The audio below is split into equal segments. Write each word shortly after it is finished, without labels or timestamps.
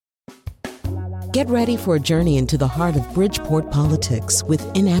Get ready for a journey into the heart of Bridgeport politics with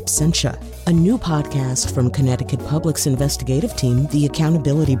In Absentia, a new podcast from Connecticut Public's investigative team, The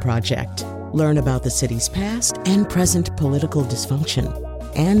Accountability Project. Learn about the city's past and present political dysfunction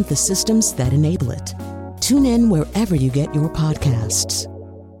and the systems that enable it. Tune in wherever you get your podcasts.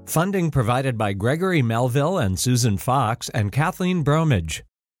 Funding provided by Gregory Melville and Susan Fox and Kathleen Bromage.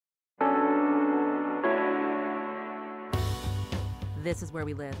 This is Where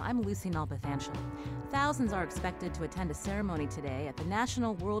We Live. I'm Lucy Nalpathanchel. Thousands are expected to attend a ceremony today at the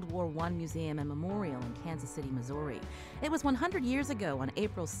National World War I Museum and Memorial in Kansas City, Missouri. It was 100 years ago on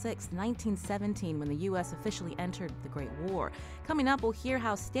April 6, 1917, when the U.S. officially entered the Great War. Coming up, we'll hear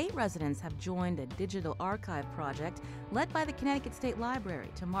how state residents have joined a digital archive project led by the Connecticut State Library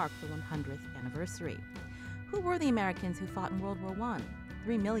to mark the 100th anniversary. Who were the Americans who fought in World War I?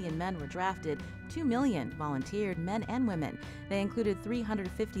 3 million men were drafted, 2 million volunteered, men and women. They included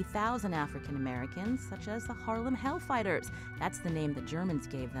 350,000 African Americans, such as the Harlem Hellfighters. That's the name the Germans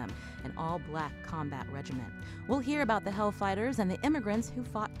gave them, an all-black combat regiment. We'll hear about the Hellfighters and the immigrants who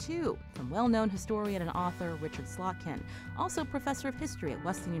fought too, from well-known historian and author Richard Slotkin, also professor of history at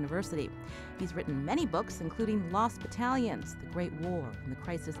Wesleyan University. He's written many books, including Lost Battalions, The Great War, and the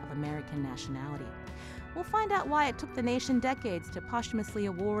Crisis of American Nationality. We'll find out why it took the nation decades to posthumously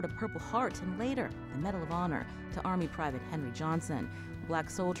award a Purple Heart and later the Medal of Honor to Army Private Henry Johnson, a black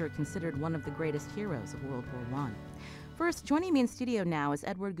soldier considered one of the greatest heroes of World War I. First, joining me in studio now is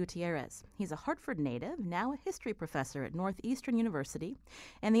Edward Gutierrez. He's a Hartford native, now a history professor at Northeastern University,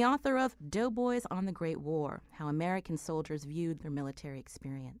 and the author of Doughboys on the Great War, How American Soldiers Viewed Their Military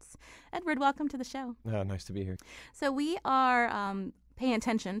Experience. Edward, welcome to the show. Nice to be here. So we are paying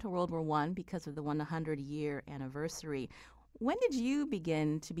attention to World War I because of the 100-year anniversary. When did you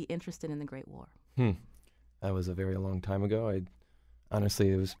begin to be interested in the Great War? That was a very long time ago.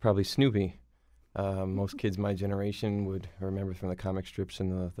 Honestly, it was probably Snoopy. Most kids my generation would remember from the comic strips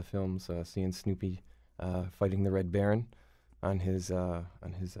and the films seeing Snoopy fighting the Red Baron on his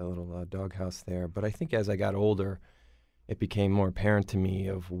little doghouse there. But I think as I got older, it became more apparent to me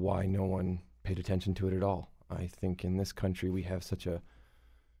of why no one paid attention to it at all. I think in this country we have such a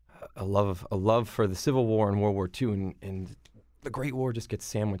love for the Civil War and World War II, and the Great War just gets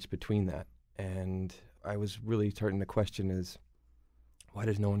sandwiched between that. And I was really starting to question is, why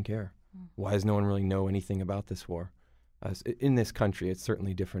does no one care? Why does no one really know anything about this war? In this country, it's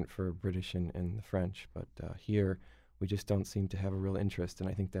certainly different for British and the French, but here we just don't seem to have a real interest, and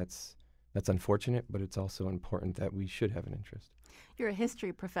I think that's unfortunate, but it's also important that we should have an interest. You're a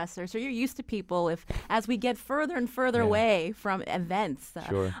history professor, so you're used to people, as we get further and further away from events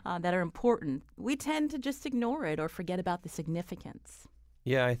that are important, we tend to just ignore it or forget about the significance.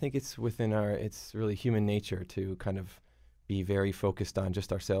 Yeah, I think it's it's really human nature to kind of be very focused on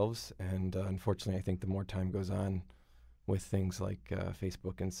just ourselves, and unfortunately I think the more time goes on with things like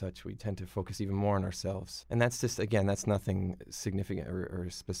Facebook and such, we tend to focus even more on ourselves. And that's just, again, that's nothing significant or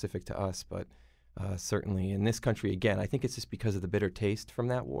specific to us, but certainly in this country, again, I think it's just because of the bitter taste from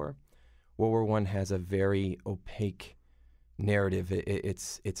that war. World War I has a very opaque narrative.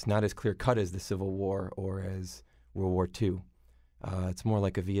 It's not as clear-cut as the Civil War or as World War II. It's more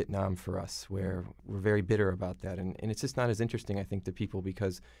like a Vietnam for us, where we're very bitter about that. And it's just not as interesting, I think, to people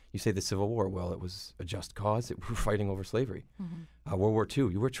because you say the Civil War, well, it was a just cause. We were fighting over slavery. Mm-hmm. World War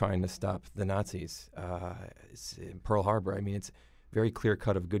II, you were trying to stop the Nazis. In Pearl Harbor, I mean, it's very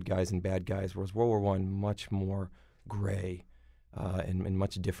clear-cut of good guys and bad guys, whereas World War I, much more gray and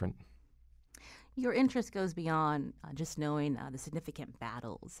much different. Your interest goes beyond just knowing the significant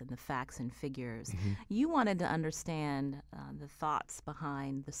battles and the facts and figures. Mm-hmm. You wanted to understand the thoughts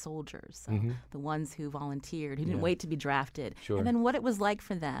behind the soldiers, the ones who volunteered, who didn't wait to be drafted, and then what it was like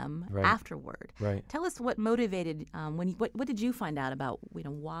for them afterward. Right. Tell us what motivated, what did you find out about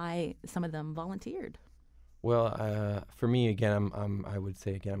why some of them volunteered? Well, for me, again, I would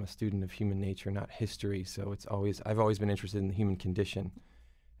say, again, I'm a student of human nature, not history, so I've always been interested in the human condition.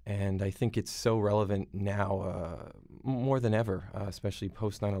 And I think it's so relevant now more than ever, especially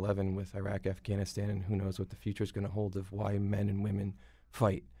post 9/11 with Iraq, Afghanistan, and who knows what the future is going to hold of why men and women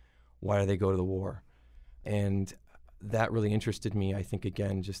fight. Why do they go to the war? And that really interested me, I think,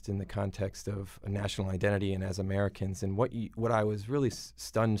 again, just in the context of a national identity and as Americans. And what I was really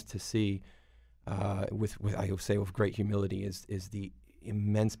stunned to see, with I would say with great humility, is the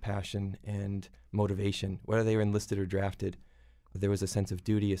immense passion and motivation, whether they were enlisted or drafted. There was a sense of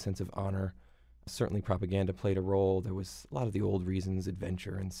duty, a sense of honor. Certainly propaganda played a role. There was a lot of the old reasons,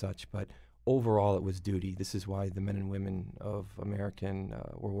 adventure and such, but overall it was duty. This is why the men and women of American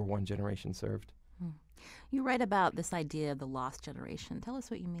World War I generation served. You write about this idea of the lost generation. Tell us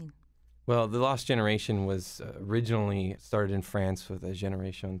what you mean. Well, the Lost Generation was originally started in France with a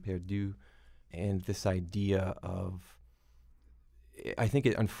Génération Perdue, and this idea of, I think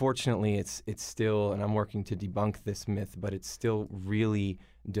unfortunately it's still, and I'm working to debunk this myth, but it still really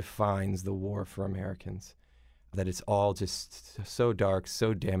defines the war for Americans, that it's all just so dark,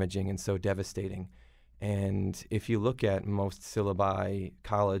 so damaging, and so devastating. And if you look at most syllabi,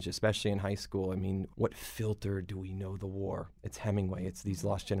 college, especially in high school, I mean, what filter do we know the war? It's Hemingway. It's these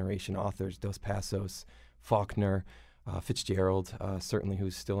Lost Generation authors, Dos Passos, Faulkner, Fitzgerald, certainly,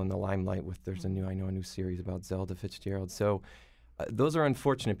 who's still in the limelight with, there's a new series about Zelda Fitzgerald. So those are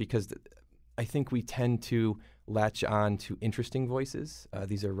unfortunate because I think we tend to latch on to interesting voices.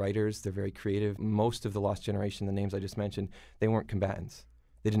 These are writers. They're very creative. Most of the Lost Generation, the names I just mentioned, they weren't combatants.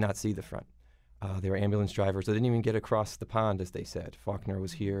 They did not see the front. They were ambulance drivers. They didn't even get across the pond, as they said. Faulkner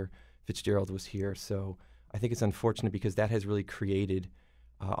was here. Fitzgerald was here. So I think it's unfortunate because that has really created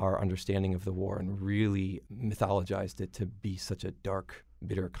our understanding of the war and really mythologized it to be such a dark,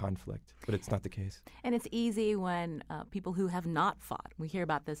 bitter conflict. But it's not the case. And it's easy when people who have not fought, we hear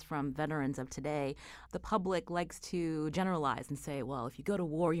about this from veterans of today, the public likes to generalize and say, well, if you go to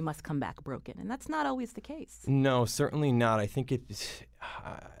war, you must come back broken. And that's not always the case. No, certainly not. I think it's,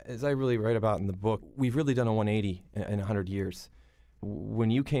 as I really write about in the book, we've really done a 180 in 100 years. When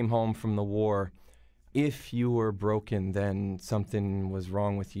you came home from the war, if you were broken, then something was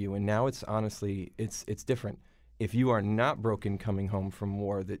wrong with you. And now it's honestly, it's different. If you are not broken coming home from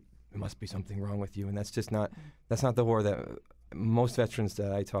war, that there must be something wrong with you. And that's just not, that's not the war that most veterans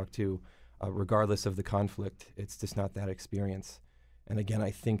that I talk to, regardless of the conflict, it's just not that experience. And again,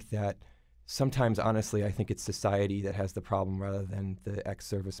 I think that sometimes, honestly, I think it's society that has the problem rather than the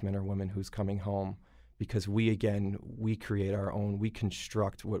ex-serviceman or woman who's coming home, because we create our own, we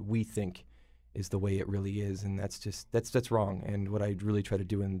construct what we think is the way it really is, and that's wrong. And what I really try to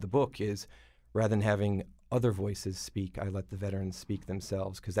do in the book is, rather than having other voices speak, I let the veterans speak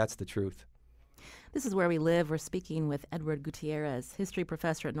themselves, because that's the truth. This is Where We Live. We're speaking with Edward Gutierrez, history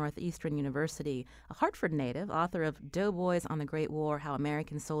professor at Northeastern University, a Hartford native, author of Doughboys on the Great War, How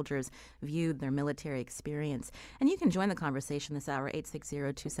American Soldiers Viewed Their Military Experience. And you can join the conversation this hour,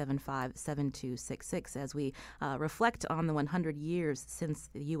 860-275-7266, as we reflect on the 100 years since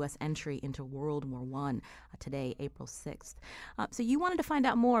the U.S. entry into World War I, today, April 6th. So you wanted to find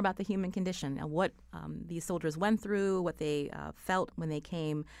out more about the human condition, and what these soldiers went through, what they felt when they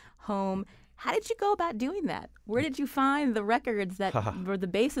came home. How did you go about doing that? Where did you find the records that were the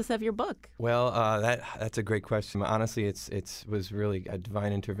basis of your book? Well, that's a great question. Honestly, it was really a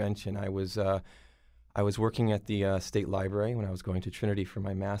divine intervention. I was working at the State Library when I was going to Trinity for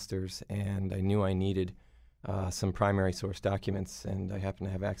my master's, and I knew I needed some primary source documents, and I happened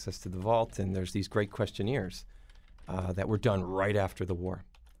to have access to the vault, and there's these great questionnaires that were done right after the war.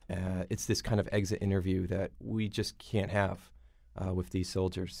 It's this kind of exit interview that we just can't have with these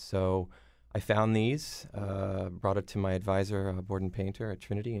soldiers. So I found these, brought it to my advisor, Borden Painter at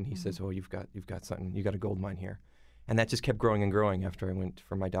Trinity, and he says, "Oh, you've got something. You got a gold mine here," and that just kept growing and growing after I went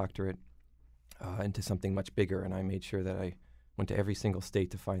for my doctorate into something much bigger. And I made sure that I went to every single state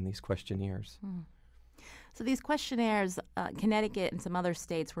to find these questionnaires. So these questionnaires, Connecticut and some other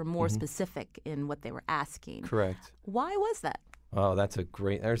states were more specific in what they were asking. Correct. Why was that? Oh,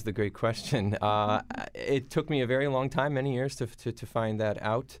 there's the great question. It took me a very long time, many years, to find that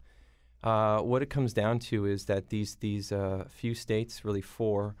out. What it comes down to is that these few states, really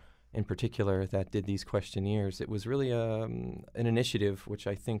 4 in particular, that did these questionnaires, it was really an initiative, which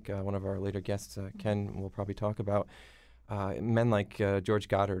I think one of our later guests, Ken, will probably talk about. Men like George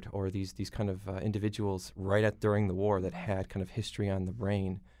Goddard, or these kind of individuals during the war that had kind of history on the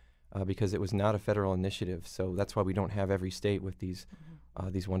brain, because it was not a federal initiative. So that's why we don't have every state with these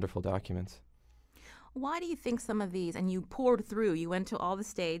wonderful documents. Why do you think some of these, and you went to all the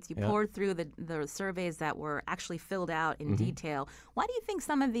states, poured through the surveys that were actually filled out in detail. Why do you think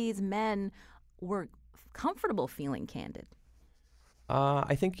some of these men were comfortable feeling candid?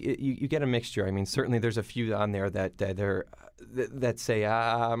 I think you get a mixture. I mean, certainly there's a few on there that say,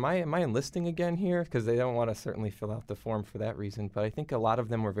 am I enlisting again here? Because they don't want to certainly fill out the form for that reason. But I think a lot of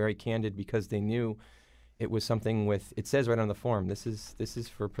them were very candid because they knew it was something it says right on the form, this is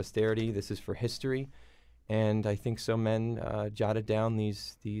for posterity, this is for history. And I think so men jotted down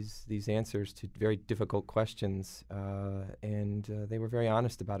these answers to very difficult questions, and they were very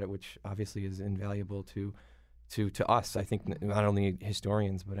honest about it, which obviously is invaluable to us. I think not only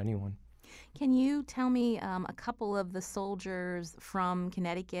historians, but anyone. Can you tell me a couple of the soldiers from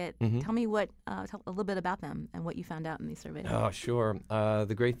Connecticut? Tell me tell a little bit about them and what you found out in these surveys. Oh, sure.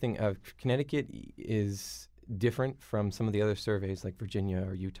 The great thing of Connecticut is different from some of the other surveys like Virginia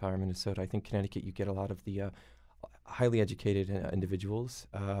or Utah or Minnesota. I think Connecticut, you get a lot of the highly educated individuals,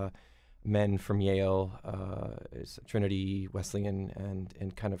 men from Yale, Trinity, Wesleyan,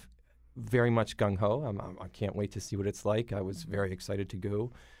 and kind of very much gung-ho. I can't wait to see what it's like. I was very excited to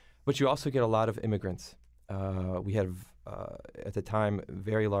go. But you also get a lot of immigrants. We had, at the time, a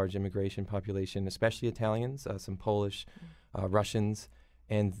very large immigration population, especially Italians, some Polish, Russians.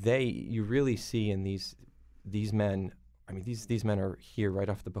 And you really see in these men, I mean, these men are here right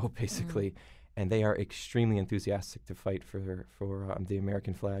off the boat, basically, and they are extremely enthusiastic to fight for the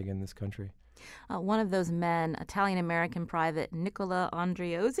American flag in this country. One of those men, Italian-American private Nicola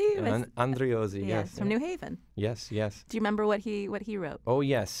Andreozzi? Andreozzi, yes. From New Haven. Yes. Do you remember what he wrote? Oh,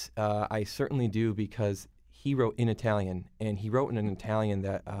 yes. I certainly do, because he wrote in Italian, and he wrote in an Italian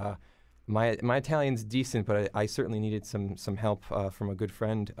that my Italian's decent, but I certainly needed some help from a good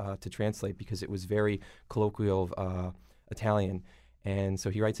friend to translate, because it was very colloquial Italian. And so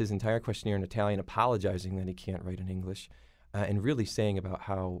he writes his entire questionnaire in Italian, apologizing that he can't write in English, and really saying about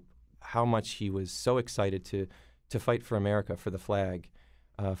how much he was so excited to fight for America, for the flag,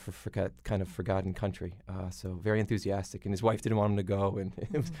 for kind of forgotten country. So very enthusiastic, and his wife didn't want him to go,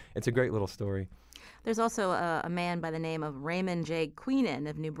 and it's a great little story. There's also a man by the name of Raymond J. Queenan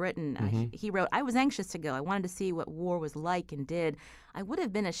of New Britain. He wrote, "I was anxious to go. I wanted to see what war was like and did. I would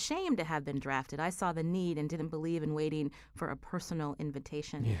have been ashamed to have been drafted. I saw the need and didn't believe in waiting for a personal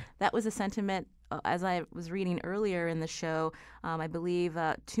invitation." Yeah. That was a sentiment, as I was reading earlier in the show, I believe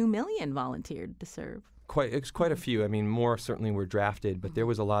 2 million volunteered to serve. It's quite a few. I mean, more certainly were drafted, but there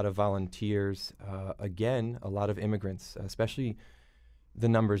was a lot of volunteers. Again, a lot of immigrants, especially. The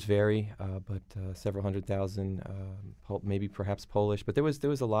numbers vary, but several 100,000, maybe perhaps Polish. But there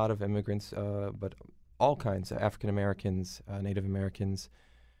was a lot of immigrants, but all kinds: African Americans, Native Americans,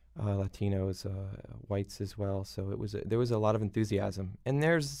 Latinos, whites as well. So there was a lot of enthusiasm, and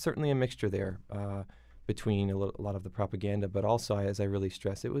there's certainly a mixture there between a lot of the propaganda, but also, as I really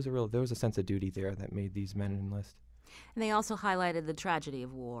stress, there was a sense of duty there that made these men enlist. And they also highlighted the tragedy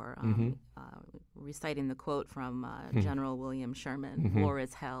of war, reciting the quote from General William Sherman, "War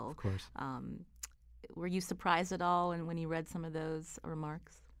is hell." Of course. Were you surprised at all when you read some of those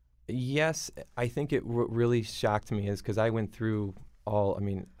remarks? Yes, I think it really shocked me is because I went through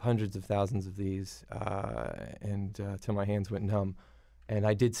hundreds of thousands of these, and till my hands went numb. And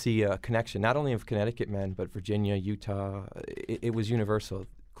I did see a connection, not only of Connecticut men, but Virginia, Utah. It was universal.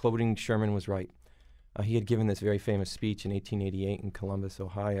 Quoting Sherman was right. He had given this very famous speech in 1888 in Columbus,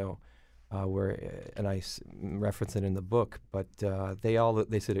 Ohio, and I reference it in the book. But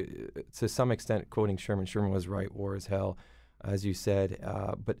they said, to some extent, quoting Sherman was right. War is hell, as you said.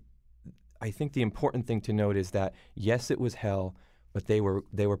 But I think the important thing to note is that yes, it was hell, but they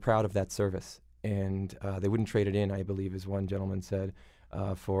were proud of that service, and they wouldn't trade it in. I believe, as one gentleman said,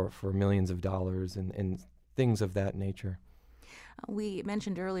 for millions of dollars and things of that nature. We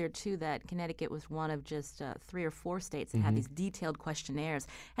mentioned earlier, too, that Connecticut was one of just 3 or 4 states that had these detailed questionnaires.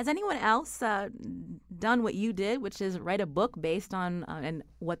 Has anyone else done what you did, which is write a book based on and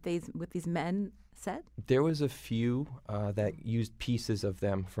what these men said? There was a few that used pieces of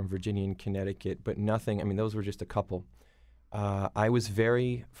them from Virginia and Connecticut, but nothing. I mean, those were just a couple. I was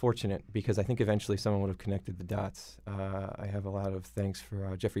very fortunate because I think eventually someone would have connected the dots. I have a lot of thanks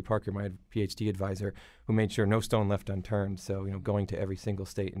for Jeffrey Parker, my PhD advisor, who made sure no stone left unturned. So, going to every single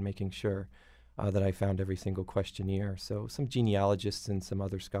state and making sure that I found every single questionnaire. So some genealogists and some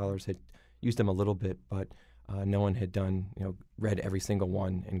other scholars had used them a little bit, but no one had read every single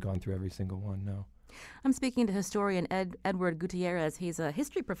one and gone through every single one, no. I'm speaking to historian Edward Gutierrez. He's a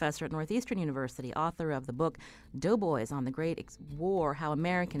history professor at Northeastern University, author of the book Doughboys on the Great War, How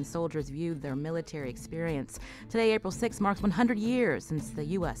American Soldiers Viewed Their Military Experience. Today, April 6, marks 100 years since the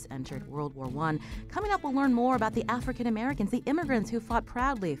U.S. entered World War I. Coming up, we'll learn more about the African Americans, the immigrants who fought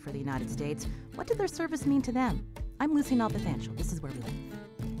proudly for the United States. What did their service mean to them? I'm Lucy Nalpathanchel. This is Where We Live.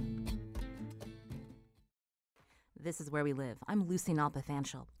 This is Where We Live. I'm Lucy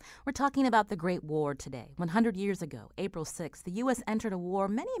Nalpathanchel. We're talking about the Great War today. 100 years ago, April 6th, the U.S. entered a war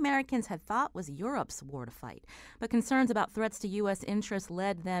many Americans had thought was Europe's war to fight. But concerns about threats to U.S. interests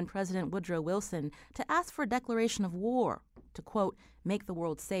led then President Woodrow Wilson to ask for a declaration of war to, quote, make the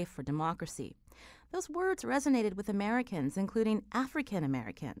world safe for democracy. Those words resonated with Americans, including African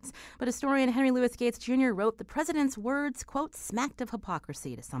Americans. But historian Henry Louis Gates Jr. wrote the president's words, quote, smacked of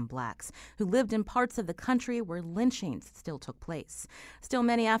hypocrisy to some blacks who lived in parts of the country where lynchings still took place. Still,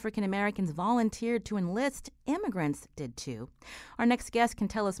 many African Americans volunteered to enlist. Immigrants did too. Our next guest can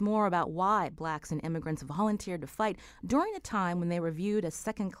tell us more about why blacks and immigrants volunteered to fight during a time when they were viewed as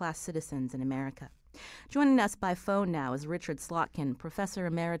second-class citizens in America. Joining us by phone now is Richard Slotkin, Professor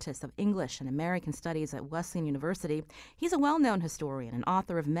Emeritus of English and American Studies at Wesleyan University. He's a well-known historian and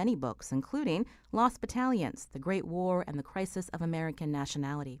author of many books, including Lost Battalions, The Great War, and the Crisis of American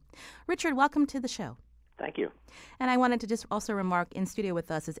Nationality. Richard, welcome to the show. Thank you. And I wanted to just also remark, in studio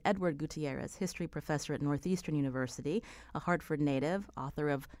with us is Edward Gutierrez, history professor at Northeastern University, a Hartford native, author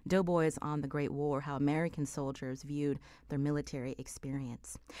of Doughboys on the Great War, How American Soldiers Viewed Their Military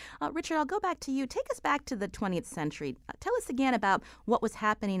Experience. Richard, I'll go back to you. Take us back to the 20th century. Tell us again about what was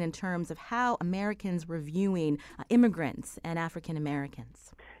happening in terms of how Americans were viewing immigrants and African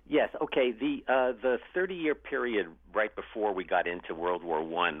Americans. Yes, okay. The 30-year period right before we got into World War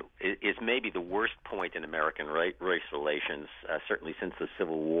I is maybe the worst point in American race relations, certainly since the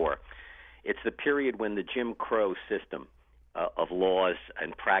Civil War. It's the period when the Jim Crow system of laws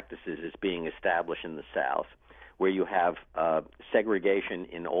and practices is being established in the South, where you have segregation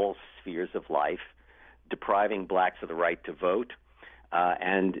in all spheres of life, depriving blacks of the right to vote,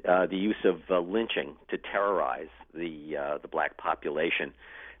 and the use of lynching to terrorize the black population.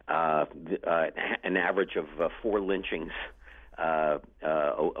 An average of 4 lynchings a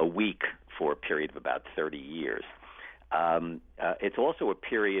week for a period of about 30 years. It's also a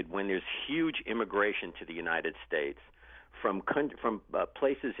period when there's huge immigration to the United States from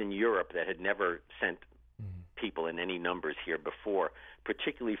places in Europe that had never sent people in any numbers here before,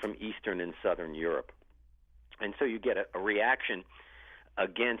 particularly from Eastern and Southern Europe. And so you get a reaction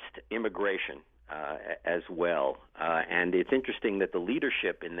against immigration as well. And it's interesting that the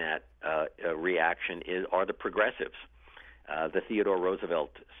leadership in that reaction are the progressives, the Theodore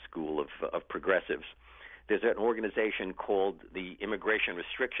Roosevelt School of Progressives. There's an organization called the Immigration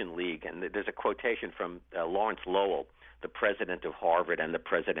Restriction League, and there's a quotation from Lawrence Lowell, the president of Harvard and the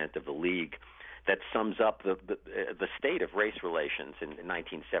president of the League, that sums up the state of race relations in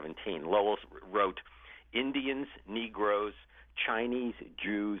 1917. Lowell wrote, "Indians, Negroes, Chinese,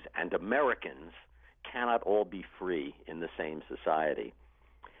 Jews, and Americans cannot all be free in the same society."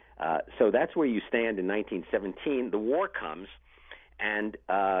 So that's where you stand in 1917. The war comes, and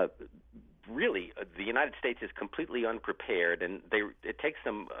really the United States is completely unprepared, and it takes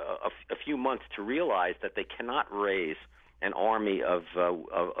them a few months to realize that they cannot raise an army of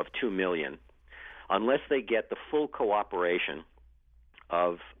 2 million unless they get the full cooperation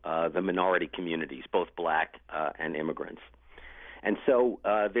of the minority communities, both black and immigrants. And so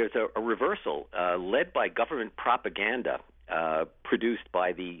there's a reversal led by government propaganda produced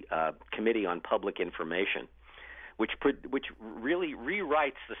by the Committee on Public Information, which really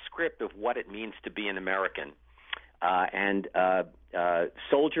rewrites the script of what it means to be an American. Here's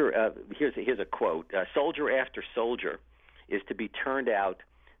a quote: "Soldier after soldier is to be turned out,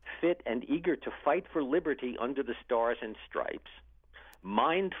 fit and eager to fight for liberty under the stars and stripes,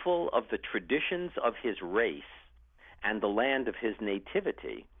 mindful of the traditions of his race and the land of his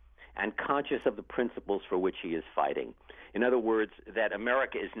nativity, and conscious of the principles for which he is fighting." In other words, that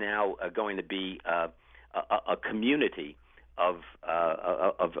America is now going to be a community of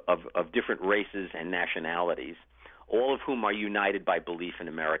different races and nationalities, all of whom are united by belief in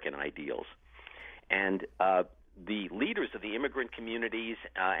American ideals. And the leaders of the immigrant communities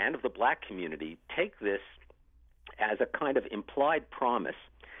and of the black community take this as a kind of implied promise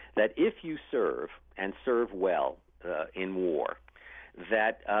that if you serve and serve well in war,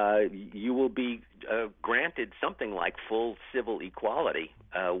 that you will be granted something like full civil equality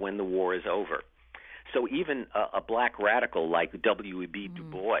when the war is over. So even a black radical like W.E.B. Du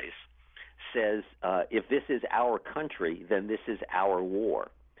Bois says, if this is our country, then this is our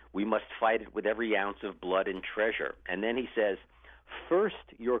war. We must fight it with every ounce of blood and treasure. And then he says,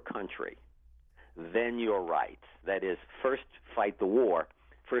 first your country, then your rights. That is, first fight the war,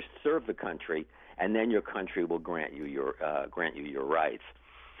 first serve the country, and then your country will grant you your rights.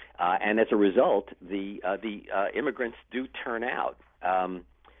 And as a result, the immigrants do turn out.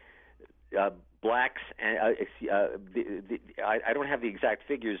 Blacks, I don't have the exact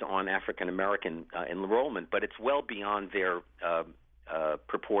figures on African American enrollment, but it's well beyond their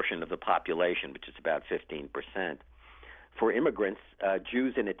proportion of the population, which is about 15%. For immigrants,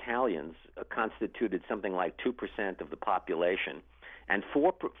 Jews and Italians constituted something like 2% of the population, and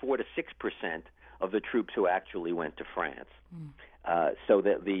 4 to 6% of the troops who actually went to France. So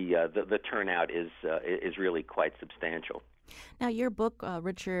that the turnout is really quite substantial. Now, your book,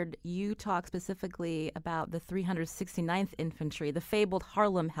 Richard, you talk specifically about the 369th Infantry, the fabled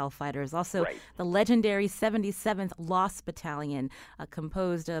Harlem Hellfighters, also the legendary 77th Lost Battalion,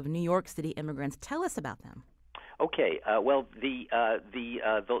 composed of New York City immigrants. Tell us about them. Okay. Well, the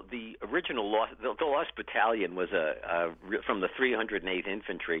original the Lost Battalion was from the 308th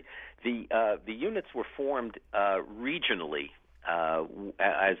Infantry. The units were formed regionally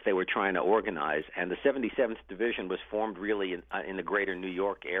as they were trying to organize, and the 77th Division was formed really in the greater New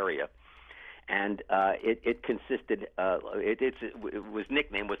York area. And it consisted. It was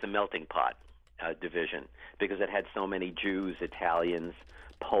nicknamed the Melting Pot Division because it had so many Jews, Italians,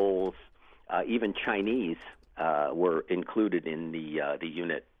 Poles, even Chinese were included in the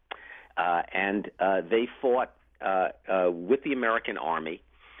unit, and they fought with the American Army.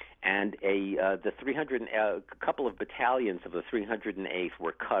 And a couple of battalions of the 308th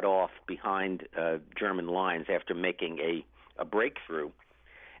were cut off behind German lines after making a breakthrough.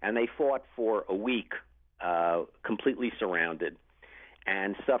 And they fought for a week, completely surrounded,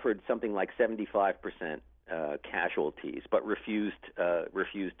 and suffered something like 75% casualties, but refused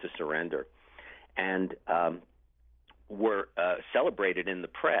to surrender, and were celebrated in the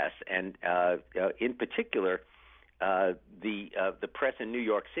press. And in particular, the press in New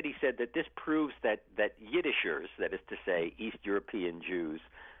York City said that this proves that Yiddishers, that is to say, East European Jews,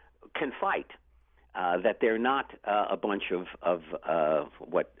 can fight. That they're not a bunch of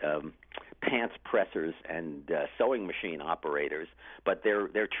pants pressers and sewing machine operators, but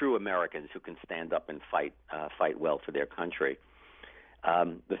they're true Americans who can stand up and fight well for their country.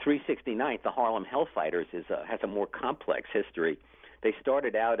 The 369th, the Harlem Hellfighters, has a more complex history. They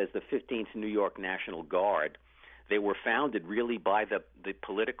started out as the 15th New York National Guard. They were founded really by the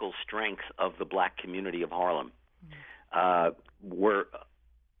political strength of the black community of Harlem. Were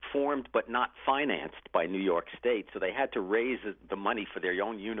formed but not financed by New York State, so they had to raise the money for their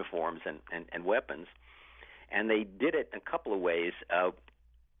own uniforms and weapons. And they did it in a couple of ways.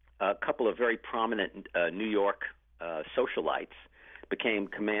 A couple of very prominent New York socialites became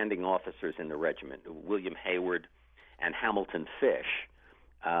commanding officers in the regiment, William Hayward and Hamilton Fish,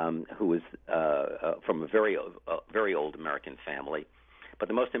 who was from a very old American family. But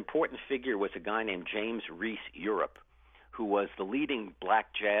the most important figure was a guy named James Reese Europe, who was the leading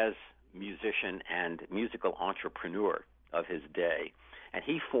black jazz musician and musical entrepreneur of his day. And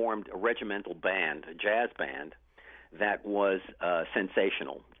he formed a regimental band, a jazz band, that was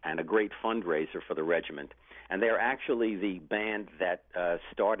sensational and a great fundraiser for the regiment. And they're actually the band that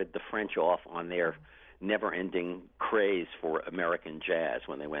started the French off on their never-ending craze for American jazz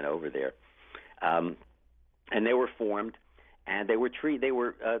when they went over there. And they were formed. And they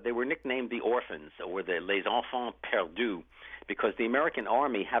were nicknamed the Orphans, or the Les Enfants Perdus, because the American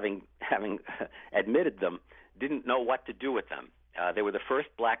Army, having admitted them, didn't know what to do with them. They were the first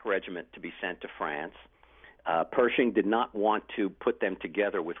black regiment to be sent to France. Pershing did not want to put them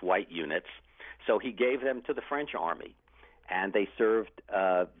together with white units, so he gave them to the French Army, and they served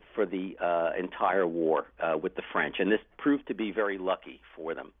for the entire war with the French. And this proved to be very lucky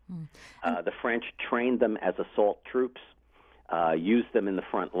for them. The French trained them as assault troops. Used them in the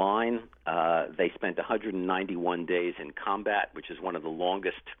front line. They spent 191 days in combat, which is one of the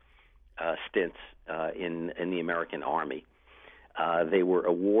longest stints in the American Army. They were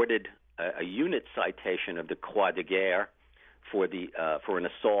awarded a unit citation of the Croix de Guerre for an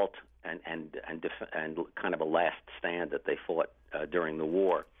assault and kind of a last stand that they fought during the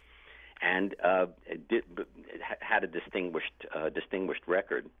war, and had a distinguished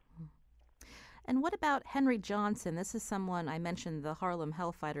record. And what about Henry Johnson? This is someone, I mentioned the Harlem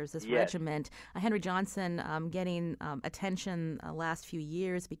Hellfighters, this regiment. Henry Johnson getting attention last few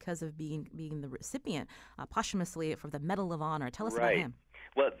years because of being the recipient posthumously for the Medal of Honor. Tell us about him.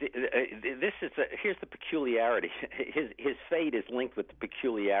 Well, here's the peculiarity. His fate is linked with the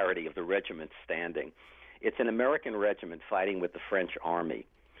peculiarity of the regiment's standing. It's an American regiment fighting with the French Army.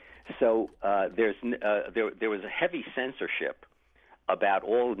 So there was a heavy censorship about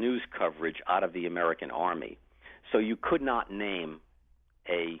all news coverage out of the American Army. So you could not name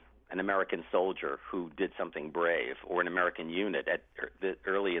an American soldier who did something brave or an American unit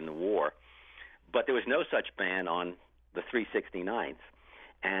early in the war. But there was no such ban on the 369th.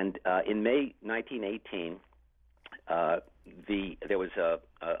 And in May 1918, there was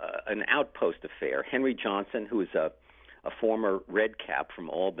an outpost affair. Henry Johnson, who was a former Red Cap from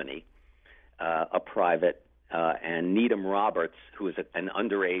Albany, a private, and Needham Roberts, who was an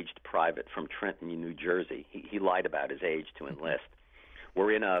underaged private from Trenton, New Jersey. He lied about his age to enlist. Were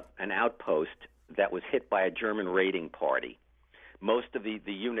in an outpost that was hit by a German raiding party. Most of the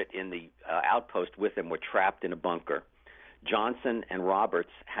unit in the outpost with him were trapped in a bunker. Johnson and Roberts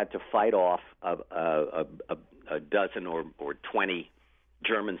had to fight off a dozen or 20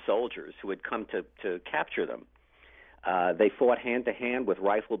 German soldiers who had come to capture them. They fought hand-to-hand with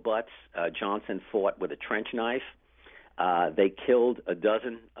rifle butts. Johnson fought with a trench knife. They killed a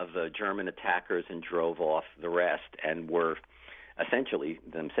dozen of the German attackers and drove off the rest, and were essentially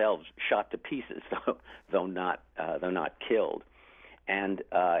themselves shot to pieces, though not killed. And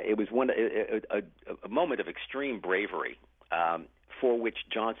it was a moment of extreme bravery, for which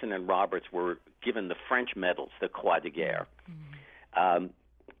Johnson and Roberts were given the French medals, the Croix de Guerre.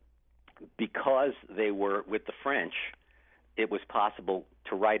 Because they were with the French, it was possible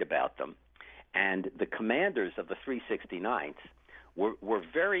to write about them. And the commanders of the 369th were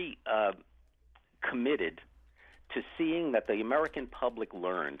very committed to seeing that the American public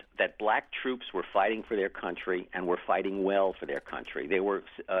learned that black troops were fighting for their country and were fighting well for their country. They were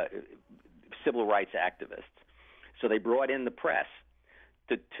civil rights activists. So they brought in the press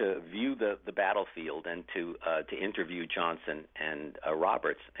to view the battlefield and to interview Johnson and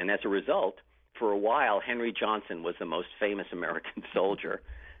Roberts. And as a result, for a while, Henry Johnson was the most famous American soldier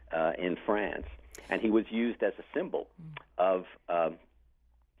in France, and he was used as a symbol of the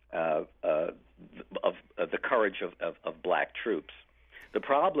courage of black troops. The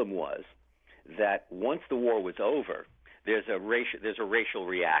problem was that once the war was over, there's a racial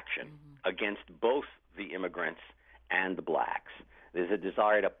reaction against both the immigrants and the blacks. There's a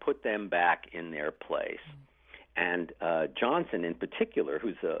desire to put them back in their place. And Johnson, in particular,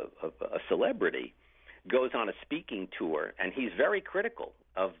 who's a celebrity, goes on a speaking tour, and he's very critical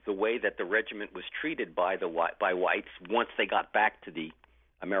of the way that the regiment was treated by whites once they got back to the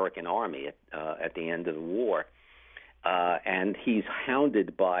American Army at the end of the war. And he's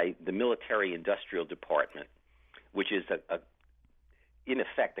hounded by the Military Industrial Department, which is, in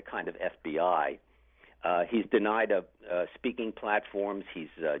effect, a kind of FBI. He's denied speaking platforms. He's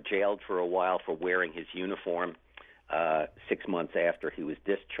jailed for a while for wearing his uniform 6 months after he was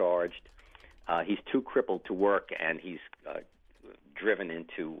discharged. He's too crippled to work, and he's driven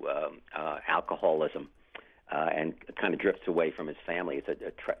into alcoholism and kind of drifts away from his family. It's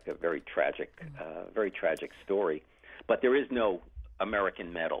a very tragic story. But there is no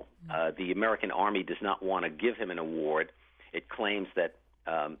American medal. The American Army does not want to give him an award. It claims that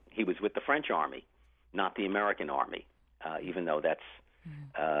he was with the French Army, not the American Army, even though that's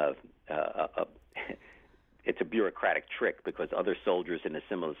it's a bureaucratic trick, because other soldiers in a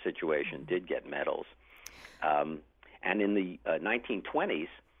similar situation did get medals. And in the 1920s,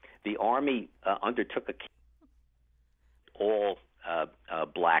 the Army undertook all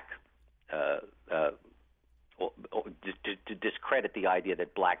black to discredit the idea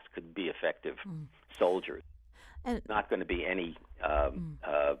that blacks could be effective soldiers. And not going to be any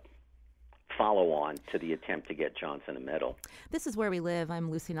follow-on to the attempt to get Johnson a medal. This is Where We Live. I'm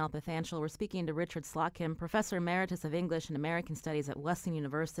Lucy Nalpathanchel. We're speaking to Richard Slotkin, Professor Emeritus of English and American Studies at Wesleyan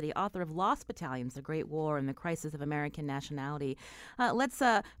University, author of Lost Battalions, The Great War and the Crisis of American Nationality. Let's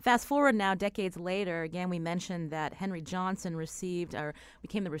fast forward now, decades later. Again, we mentioned that Henry Johnson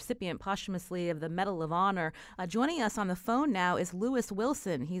became the recipient posthumously of the Medal of Honor. Joining us on the phone now is Lewis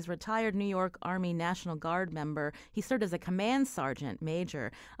Wilson. He's retired New York Army National Guard member. He served as a command sergeant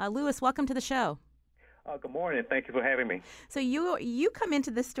major. Lewis, welcome to the show. Good morning. Thank you for having me. So you come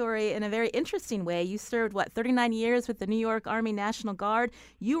into this story in a very interesting way. You served, 39 years with the New York Army National Guard.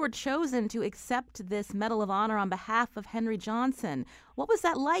 You were chosen to accept this Medal of Honor on behalf of Henry Johnson. What was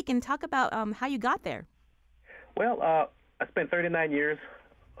that like? And talk about how you got there. Well, I spent 39 years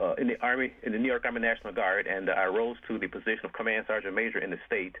in the Army, in the New York Army National Guard, and I rose to the position of Command Sergeant Major in the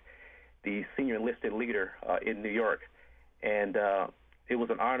state, the senior enlisted leader in New York. And it was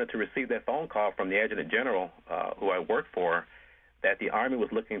an honor to receive that phone call from the Adjutant General, who I worked for, that the Army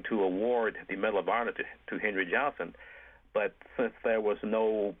was looking to award the Medal of Honor to Henry Johnson. But since there was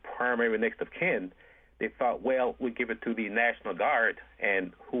no primary next of kin, they thought, well, we'd give it to the National Guard,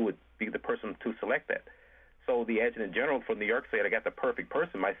 and who would be the person to select that? So the Adjutant General from New York said, I got the perfect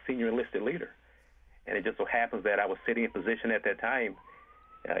person, my senior enlisted leader. And it just so happens that I was sitting in position at that time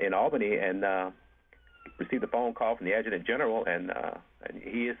in Albany, and received a phone call from the Adjutant General, and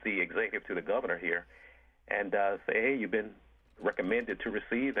he is the executive to the governor here, and say, hey, you've been recommended to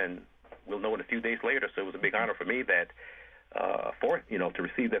receive, and we'll know in a few days later. So it was a big honor for me that to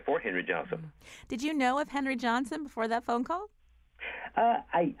receive that for Henry Johnson. Did you know of Henry Johnson before that phone call?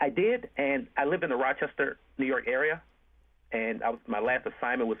 I did, and I lived in the Rochester, New York area, and my last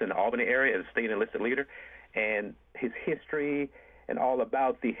assignment was in the Albany area as a state enlisted leader, and his history and all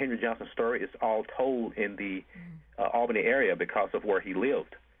about the Henry Johnson story is all told in the Albany area because of where he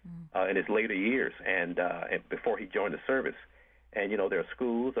lived in his later years and before he joined the service. And, there are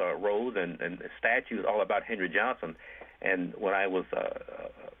schools, roads, and statues all about Henry Johnson. And when I was,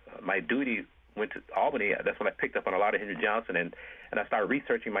 my duty went to Albany, that's when I picked up on a lot of Henry Johnson, and I started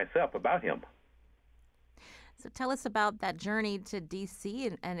researching myself about him. So tell us about that journey to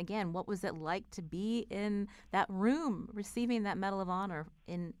D.C. and again, what was it like to be in that room receiving that Medal of Honor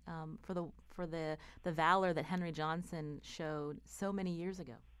for the valor that Henry Johnson showed so many years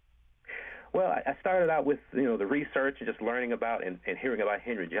ago? Well, I started out with the research and just learning about and hearing about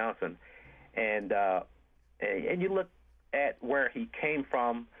Henry Johnson, and you look at where he came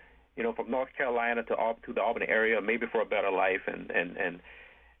from, from North Carolina to the Albany area, maybe for a better life and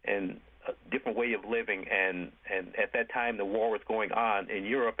a different way of living, and at that time the war was going on in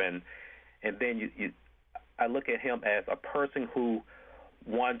Europe, and then I look at him as a person who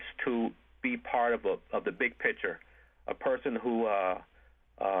wants to be part of the big picture, a person who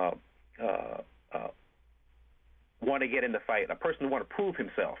want to get in the fight, a person who want to prove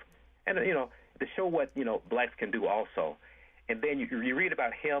himself, and to show what blacks can do also. And then you read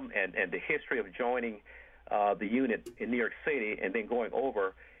about him and the history of joining the unit in New York City, and then going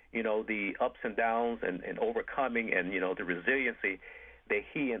over the ups and downs and overcoming, and the resiliency that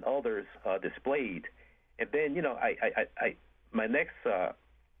he and others displayed. And then my next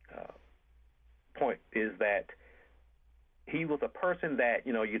point is that he was a person that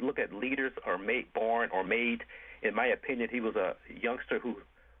you look at leaders are born or made. In my opinion, he was a youngster who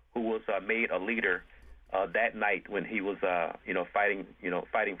was made a leader that night when he was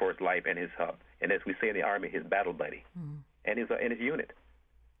fighting for his life and his and as we say in the Army, his battle buddy and his unit.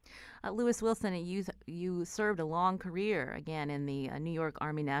 Lewis Wilson, you served a long career, again, in the New York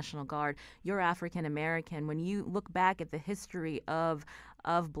Army National Guard. You're African American. When you look back at the history of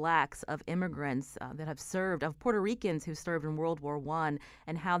blacks, of immigrants that have served, of Puerto Ricans who served in World War I,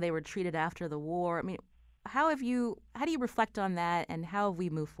 and how they were treated after the war, I mean, how do you reflect on that, and how have we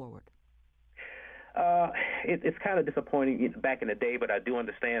moved forward? It's kind of disappointing back in the day, but I do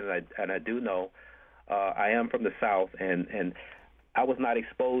understand, and I do know. I am from the South, and I was not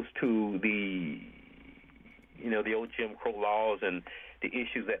exposed to the old Jim Crow laws and the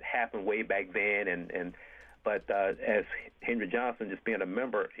issues that happened way back then. But as Henry Johnson, just being a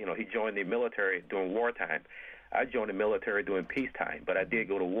member, he joined the military during wartime. I joined the military during peacetime, but I did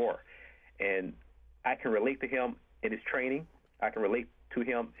go to war. And I can relate to him in his training. I can relate to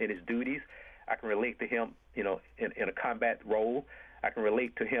him in his duties. I can relate to him, in a combat role. I can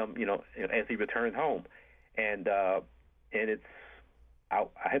relate to him, as he returns home. And it's, I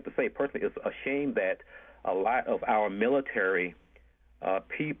have to say personally, it's a shame that a lot of our military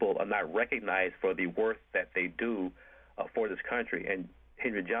people are not recognized for the worth that they do for this country. And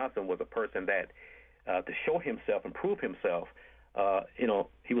Henry Johnson was a person that, to show himself and prove himself,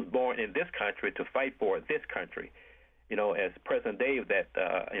 he was born in this country to fight for this country. As President Dave, that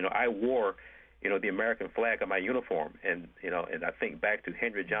I wore, the American flag on my uniform, and I think back to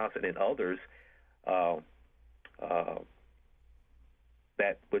Henry Johnson and others.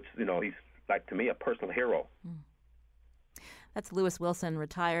 That which he's like to me a personal hero. That's Lewis Wilson,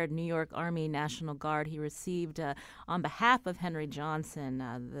 retired New York Army National Guard. He received, on behalf of Henry Johnson,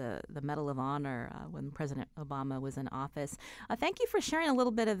 the Medal of Honor when President Obama was in office. Thank you for sharing a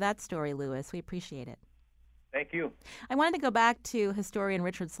little bit of that story, Lewis. We appreciate it. Thank you. I wanted to go back to historian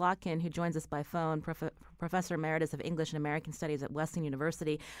Richard Slotkin, who joins us by phone, Professor Emeritus of English and American Studies at Wesleyan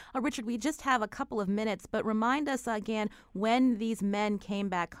University. Richard, we just have a couple of minutes, but remind us again when these men came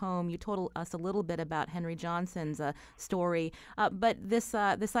back home. You told us a little bit about Henry Johnson's story, but this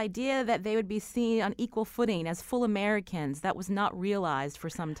idea that they would be seen on equal footing as full Americans, that was not realized for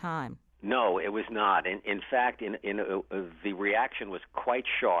some time. No, it was not. In fact, the reaction was quite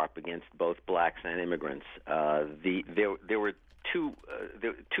sharp against both blacks and immigrants. There were two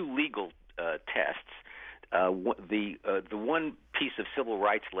legal tests. The one piece of civil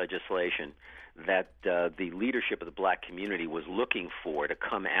rights legislation that the leadership of the black community was looking for to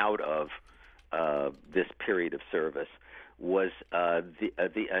come out of this period of service was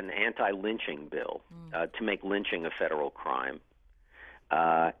an anti-lynching bill to make lynching a federal crime.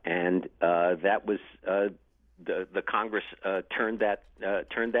 And that was the Congress turned that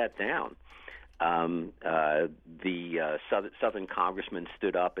down. The Southern congressman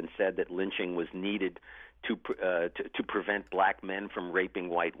stood up and said that lynching was needed to prevent black men from raping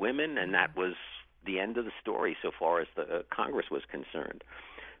white women, and that was the end of the story so far as the Congress was concerned.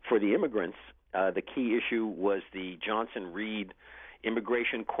 For the immigrants, the key issue was the Johnson-Reed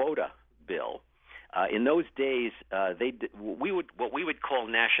immigration quota bill. In those days, what we would call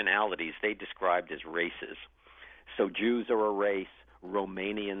nationalities, they described as races. So Jews are a race,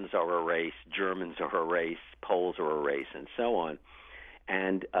 Romanians are a race, Germans are a race, Poles are a race, and so on.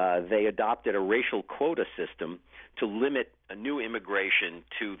 and they adopted a racial quota system to limit a new immigration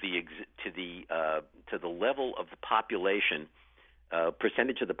to the level of the population,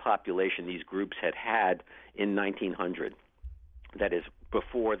 percentage of the population these groups had in 1900. That is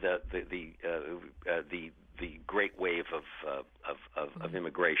before the great wave of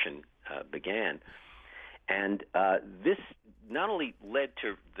immigration began, and this not only led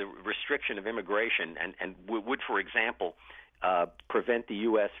to the restriction of immigration and would, for example, prevent the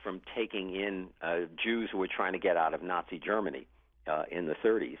U.S. from taking in Jews who were trying to get out of Nazi Germany in the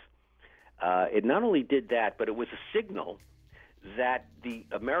 30s. It not only did that, but it was a signal that the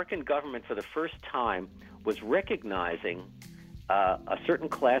American government, for the first time, was recognizing a certain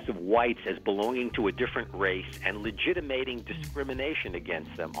class of whites as belonging to a different race and legitimating discrimination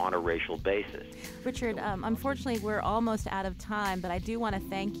against them on a racial basis. Richard, unfortunately, we're almost out of time, but I do want to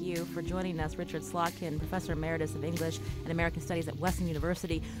thank you for joining us. Richard Slotkin, Professor Emeritus of English and American Studies at Wesleyan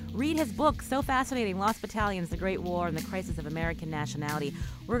University. Read his book, so fascinating, Lost Battalions, The Great War and the Crisis of American Nationality.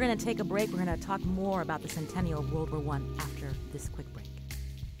 We're going to take a break. We're going to talk more about the centennial of World War I after this quick break.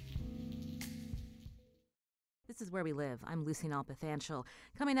 This is Where We Live. I'm Lucy Nalpathanchel.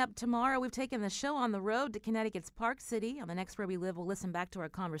 Coming up tomorrow, we've taken the show on the road to Connecticut's Park City. On the next Where We Live, we'll listen back to our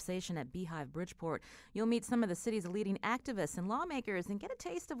conversation at Beehive Bridgeport. You'll meet some of the city's leading activists and lawmakers and get a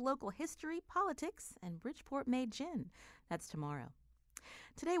taste of local history, politics, and Bridgeport-made gin. That's tomorrow.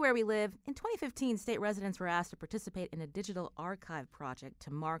 Today, Where We Live, in 2015, state residents were asked to participate in a digital archive project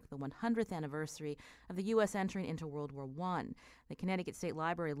to mark the 100th anniversary of the U.S. entering into World War I. The Connecticut State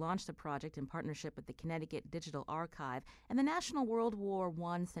Library launched the project in partnership with the Connecticut Digital Archive and the National World War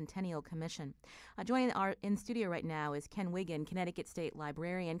I Centennial Commission. Joining our in studio right now is Ken Wiggin, Connecticut State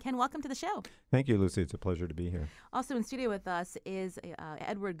Librarian. Ken, welcome to the show. Thank you, Lucy. It's a pleasure to be here. Also in studio with us is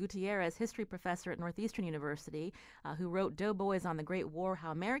Edward Gutierrez, history professor at Northeastern University, who wrote Doughboys on the Great War,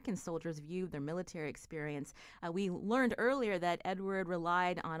 How American Soldiers Viewed Their Military Experience. We learned earlier that Edward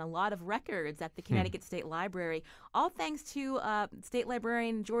relied on a lot of records at the Connecticut State Library, all thanks to State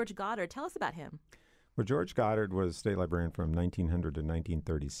Librarian George Goddard. Tell us about him. Well, George Goddard was state librarian from 1900 to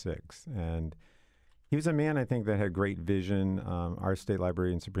 1936, and he was a man, I think, that had great vision. Our state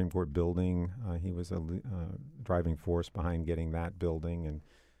library and Supreme Court building, he was a driving force behind getting that building, and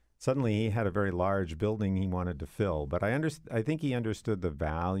suddenly he had a very large building he wanted to fill. But I think he understood the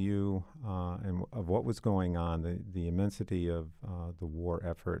value of what was going on, the immensity of the war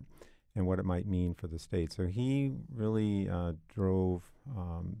effort and what it might mean for the state. So he really drove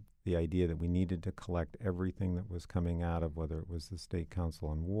the idea that we needed to collect everything that was coming out of, whether it was the State Council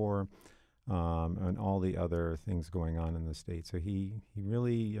on War and all the other things going on in the state. So he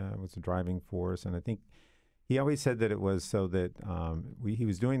really was a driving force, and I think he always said that it was so that he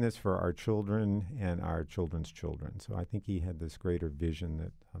was doing this for our children and our children's children. So I think he had this greater vision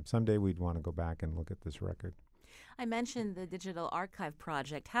that someday we'd want to go back and look at this record. I mentioned the Digital Archive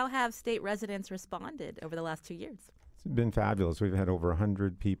Project. How have state residents responded over the last 2 years? It's been fabulous. We've had over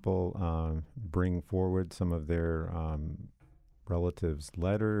 100 people bring forward some of their relatives'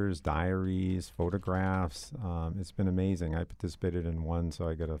 letters, diaries, photographs. It's been amazing. I participated in one, so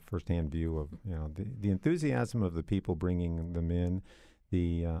I got a firsthand view of the enthusiasm of the people bringing them in,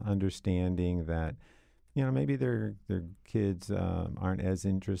 the understanding that maybe their kids aren't as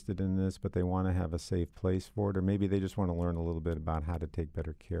interested in this, but they want to have a safe place for it, or maybe they just want to learn a little bit about how to take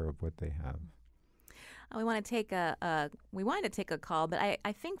better care of what they have. We wanted to take a call, but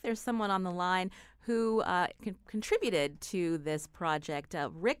I think there's someone on the line who contributed to this project.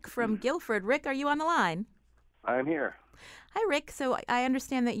 Rick from Guilford. Rick, are you on the line? I'm here. Hi, Rick. So I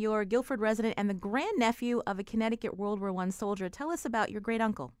understand that you're a Guilford resident and the grandnephew of a Connecticut World War I soldier. Tell us about your great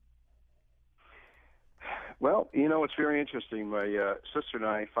uncle. Well, it's very interesting. My sister and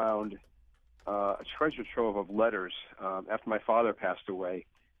I found a treasure trove of letters after my father passed away.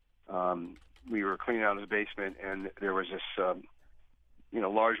 We were cleaning out his basement, and there was this,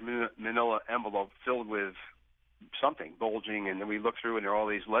 large manila envelope filled with something bulging, and then we looked through, and there are all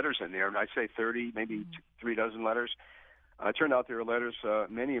these letters in there, and I'd say 30, maybe 3 dozen letters. It turned out there were letters,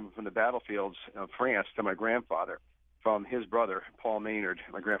 many of them from the battlefields of France, to my grandfather from his brother, Paul Maynard.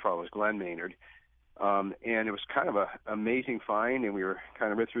 My grandfather was Glenn Maynard. And it was kind of an amazing find, and we were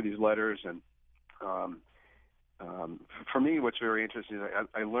kind of read through these letters, and for me, what's very interesting is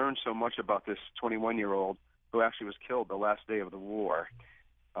I learned so much about this 21-year-old who actually was killed the last day of the war.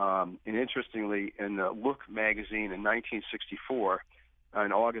 And interestingly, in Look magazine in 1964,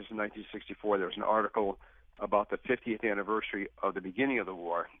 in August of 1964, there was an article about the 50th anniversary of the beginning of the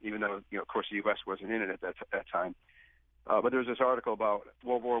war, even though, of course, the U.S. wasn't in it at that time. But there was this article about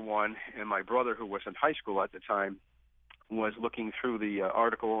World War I, and my brother, who was in high school at the time, was looking through the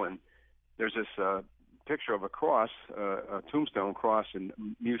article, and there's this picture of a cross, a tombstone cross in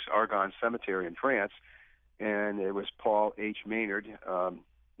Meuse-Argonne Cemetery in France, and it was Paul H. Maynard,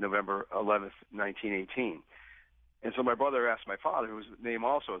 November 11th, 1918. And so my brother asked my father, whose name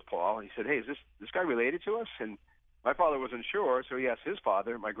also is Paul, he said, hey, is this guy related to us? And my father wasn't sure, so he asked his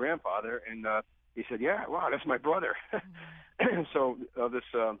father, my grandfather, and he said, yeah, wow, that's my brother. So this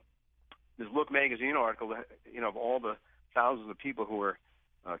Look magazine article, of all the thousands of people who were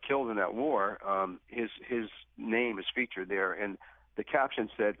killed in that war, his name is featured there. And the caption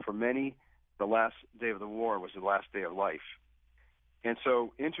said, for many, the last day of the war was the last day of life. And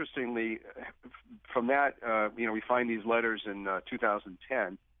so, interestingly, from that, we find these letters in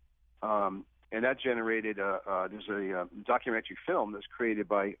 2010, and that generated there's a documentary film that's created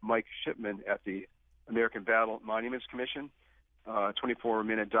by Mike Shipman at the American Battle Monuments Commission, a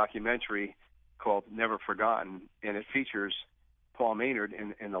 24-minute documentary called Never Forgotten, and it features Paul Maynard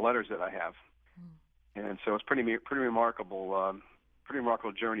in the letters that I have. And so it's pretty remarkable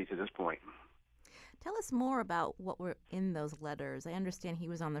journey to this point. Tell us more about what were in those letters. I understand he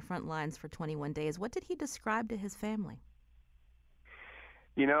was on the front lines for 21 days. What did he describe to his family?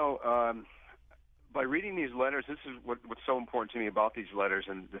 By reading these letters, this is what's so important to me about these letters,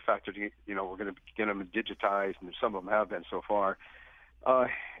 and the fact that we're going to get them digitized, and some of them have been so far.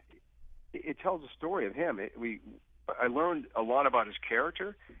 It tells a story of him. I learned a lot about his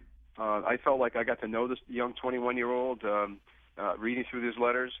character. I felt like I got to know this young 21-year-old reading through these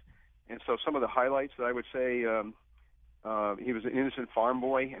letters. And so some of the highlights that I would say, he was an innocent farm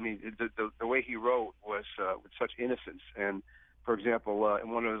boy. I mean, the way he wrote was with such innocence. And, for example, in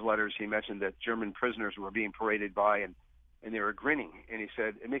one of his letters, he mentioned that German prisoners were being paraded by, and they were grinning. And he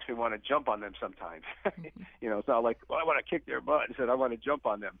said, it makes me want to jump on them sometimes. It's not like, well, I want to kick their butt. He said, I want to jump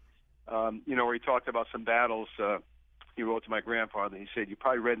on them. Where he talked about some battles, he wrote to my grandfather. He said, you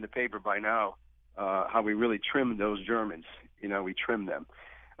probably read in the paper by now how we really trimmed those Germans. We trimmed them.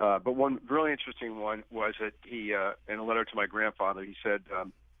 But one really interesting one was that he, in a letter to my grandfather, he said,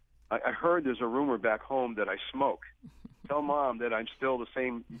 I heard there's a rumor back home that I smoke. Tell Mom that I'm still the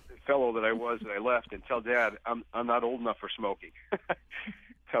same fellow that I was that I left, and tell Dad I'm not old enough for smoking.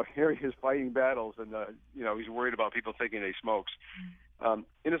 So here he is fighting battles, and he's worried about people thinking that he smokes.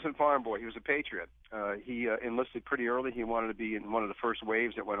 Innocent farm boy. He was a patriot. He enlisted pretty early. He wanted to be in one of the first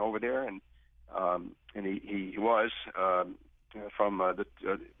waves that went over there, and he was.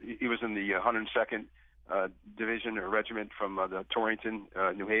 He was in the 102nd Division or Regiment from the Torrington,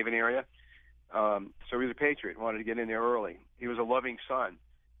 New Haven area. So he was a patriot, wanted to get in there early. He was a loving son.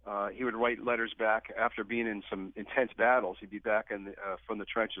 He would write letters back after being in some intense battles. He'd be back from the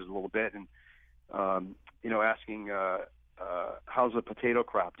trenches a little bit and, asking, how's the potato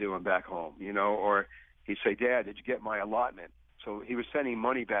crop doing back home, or he'd say, Dad, did you get my allotment? So he was sending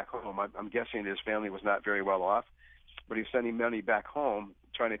money back home. I'm guessing his family was not very well off, but he was sending money back home,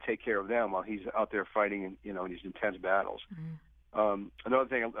 trying to take care of them while he's out there fighting in these intense battles. Mm-hmm. Another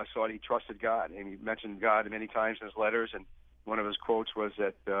thing I saw, he trusted God, and he mentioned God many times in his letters, and one of his quotes was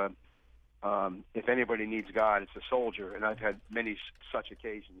that if anybody needs God, it's a soldier, and I've had many such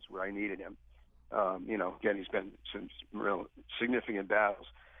occasions where I needed him. Again, he's been some real significant battles.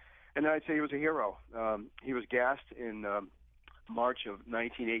 And then I'd say he was a hero. He was gassed in March of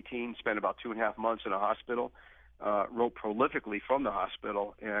 1918, spent about 2.5 months in a hospital, wrote prolifically from the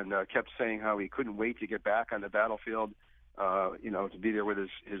hospital, and kept saying how he couldn't wait to get back on the battlefield, to be there with his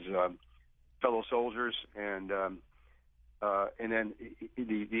fellow soldiers. And then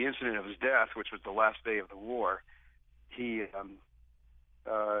the incident of his death, which was the last day of the war, he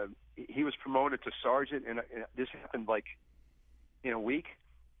was promoted to sergeant, and this happened like in a week,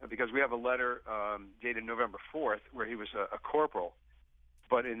 because we have a letter dated November 4th where he was a corporal,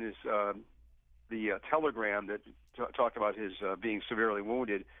 but in his the telegram that talked about his being severely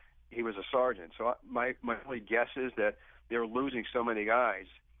wounded, he was a sergeant. So my only guess is that they were losing so many guys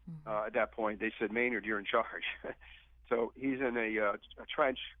at that point. They said, Maynard, you're in charge. So he's in a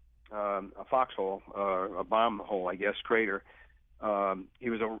trench, a foxhole, a bomb hole, I guess, crater. He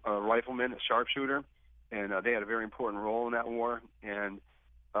was a rifleman, a sharpshooter, and they had a very important role in that war. And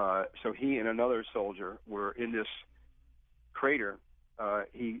so he and another soldier were in this crater.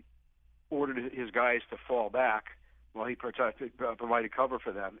 He ordered his guys to fall back while he provided cover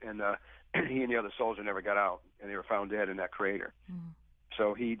for them. And he and the other soldier never got out, and they were found dead in that crater.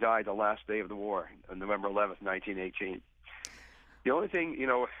 So he died the last day of the war, on November 11th, 1918. The only thing,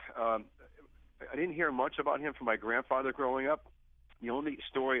 I didn't hear much about him from my grandfather growing up. The only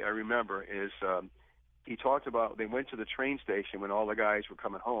story I remember is he talked about they went to the train station when all the guys were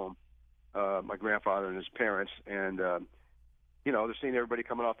coming home, my grandfather and his parents, and they're seeing everybody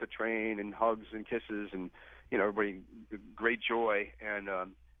coming off the train and hugs and kisses and, everybody, great joy. And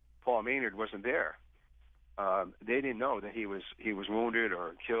Paul Maynard wasn't there. They didn't know that he was wounded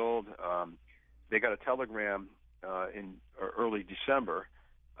or killed. They got a telegram in early December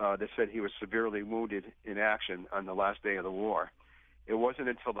that said he was severely wounded in action on the last day of the war. It wasn't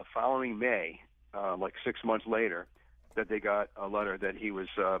until the following May, like 6 months later, that they got a letter that he was,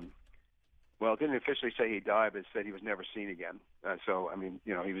 it didn't officially say he died, but it said he was never seen again.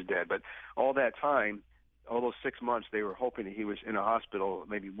 He was dead. But all that time, all those 6 months, they were hoping that he was in a hospital,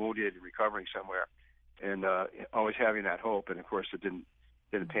 maybe wounded, recovering somewhere, and always having that hope. And, of course, it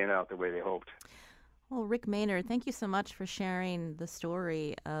didn't pan out the way they hoped. Well, Rick Maynard, thank you so much for sharing the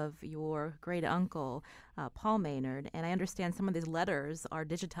story of your great uncle, Paul Maynard. And I understand some of these letters are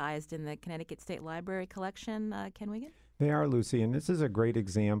digitized in the Connecticut State Library collection. Ken Wiggin? They are, Lucy, and this is a great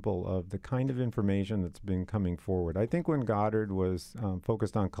example of the kind of information that's been coming forward. I think when Goddard was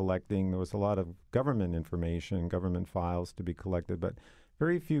focused on collecting, there was a lot of government information, government files to be collected, but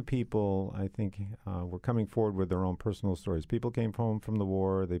very few people, I think, were coming forward with their own personal stories. People came home from the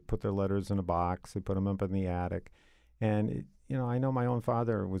war, they put their letters in a box, they put them up in the attic, and I know my own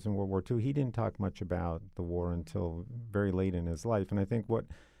father was in World War II. He didn't talk much about the war until very late in his life, and I think what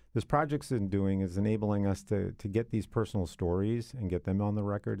this project's been doing is enabling us to get these personal stories and get them on the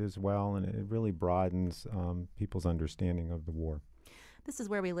record as well, and it really broadens people's understanding of the war. This is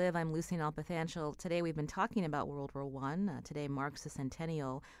Where We Live. I'm Lucy Nalpathanchil. Today we've been talking about World War I. Today marks the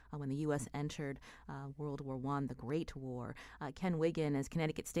centennial when the U.S. entered World War I, the Great War. Ken Wiggin is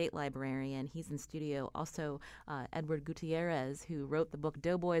Connecticut State Librarian. He's in studio. Also, Edward Gutierrez, who wrote the book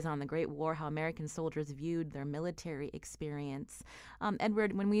Doughboys on the Great War, How American Soldiers Viewed Their Military Experience.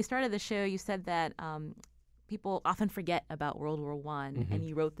 Edward, when we started the show, you said that people often forget about World War I, and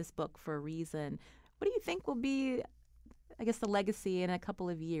you wrote this book for a reason. What do you think will be, I guess, the legacy in a couple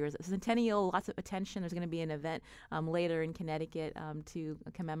of years? Centennial, lots of attention. There's going to be an event later in Connecticut to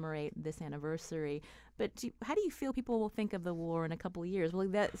commemorate this anniversary. But how do you feel people will think of the war in a couple of years? Will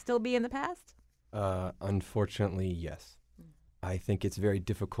that still be in the past? Unfortunately, yes. I think it's very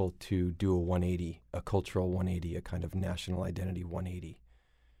difficult to do a 180, a cultural 180, a kind of national identity 180.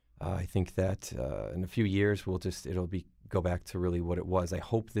 I think that in a few years it'll go back to really what it was. I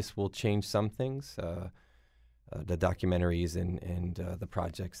hope this will change some things. The documentaries and the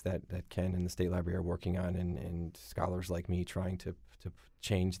projects that Ken and the State Library are working on, and scholars like me trying to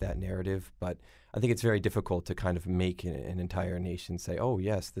change that narrative. But I think it's very difficult to kind of make an entire nation say, oh,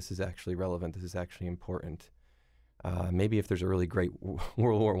 yes, this is actually relevant, this is actually important. Maybe if there's a really great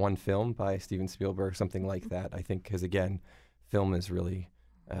World War I film by Steven Spielberg, something like that, I think, because, again, film is really,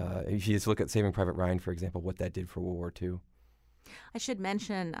 if you just look at Saving Private Ryan, for example, what that did for World War II. I should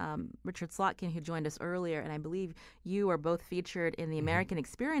mention Richard Slotkin, who joined us earlier, and I believe you are both featured in the American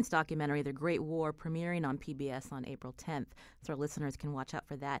Experience documentary, The Great War, premiering on PBS on April 10th, so our listeners can watch out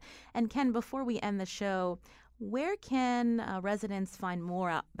for that. And Ken, before we end the show, where can residents find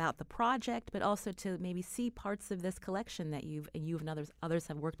more about the project, but also to maybe see parts of this collection that you and others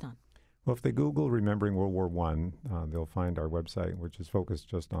have worked on? Well, if they Google Remembering World War I, they'll find our website, which is focused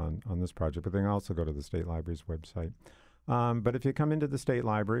just on this project, but they can also go to the State Library's website. But if you come into the State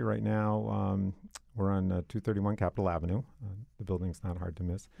Library right now, we're on 231 Capitol Avenue. The building's not hard to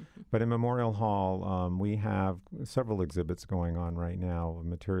miss. But in Memorial Hall, we have several exhibits going on right now of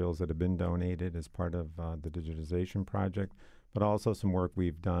materials that have been donated as part of the digitization project, but also some work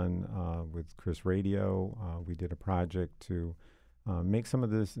we've done with Chris Radio. We did a project to make some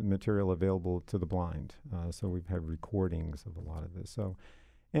of this material available to the blind. So we've had recordings of a lot of this. So,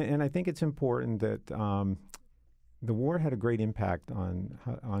 and I think it's important that the war had a great impact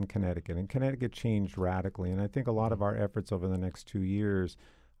on Connecticut, and Connecticut changed radically. And I think a lot of our efforts over the next 2 years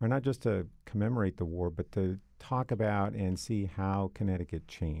are not just to commemorate the war, but to talk about and see how Connecticut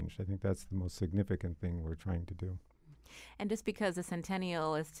changed. I think that's the most significant thing we're trying to do. And just because the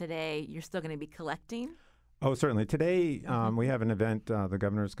centennial is today, you're still going to be collecting? Oh, certainly. Today, we have an event. The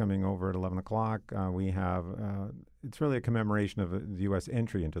governor's coming over at 11 o'clock. We have, it's really a commemoration of the U.S.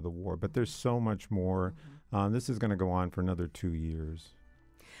 entry into the war, but there's so much more. This is going to go on for another 2 years.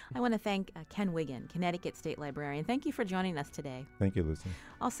 I want to thank Ken Wiggin, Connecticut State Librarian. Thank you for joining us today. Thank you, Lucy.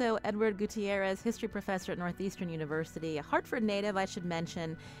 Also, Edward Gutierrez, history professor at Northeastern University, a Hartford native, I should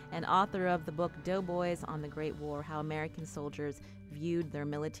mention, and author of the book Doughboys on the Great War, How American Soldiers Viewed Their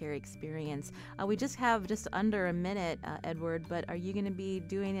Military Experience. We just have under a minute, Edward, but are you going to be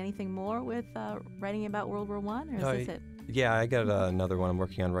doing anything more with writing about World War I, or is this it? Yeah, I got another one I'm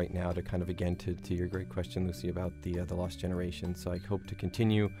working on right now to kind of, again, to your great question, Lucy, about the lost generation. So I hope to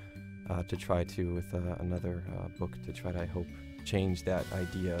continue to try to, with another book, to try to, I hope, change that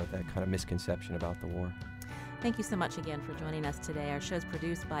idea, that kind of misconception about the war. Thank you so much again for joining us today. Our show's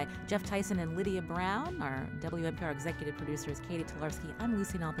produced by Jeff Tyson and Lydia Brown. Our WNPR executive producer is Katie Tolarski. I'm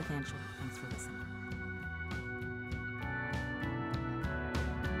Lucy Nalpathanchel. Thanks for listening.